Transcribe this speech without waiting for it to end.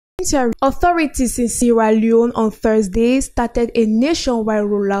Authorities in Sierra Leone on Thursday started a nationwide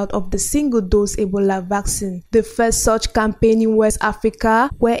rollout of the single-dose Ebola vaccine, the first such campaign in West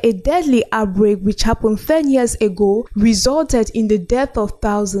Africa, where a deadly outbreak which happened 10 years ago resulted in the death of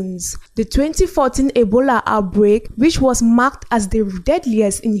thousands. The 2014 Ebola outbreak, which was marked as the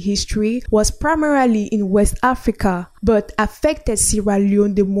deadliest in history, was primarily in West Africa, but affected Sierra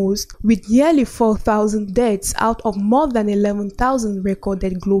Leone the most, with nearly 4,000 deaths out of more than 11,000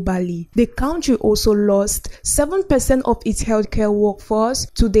 recorded globally. The country also lost 7% of its healthcare workforce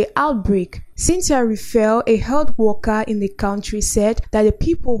to the outbreak. Cynthia Riffel, a health worker in the country, said that the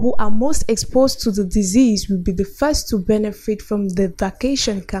people who are most exposed to the disease will be the first to benefit from the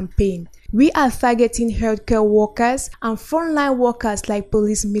vaccination campaign. We are targeting healthcare workers and frontline workers like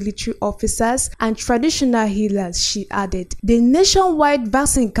police, military officers, and traditional healers, she added. The nationwide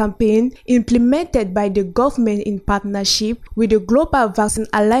vaccine campaign, implemented by the government in partnership with the Global Vaccine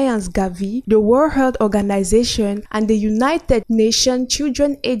Alliance Gavi, the World Health Organization, and the United Nations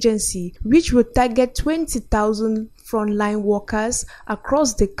Children Agency, which will target 20,000 frontline workers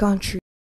across the country.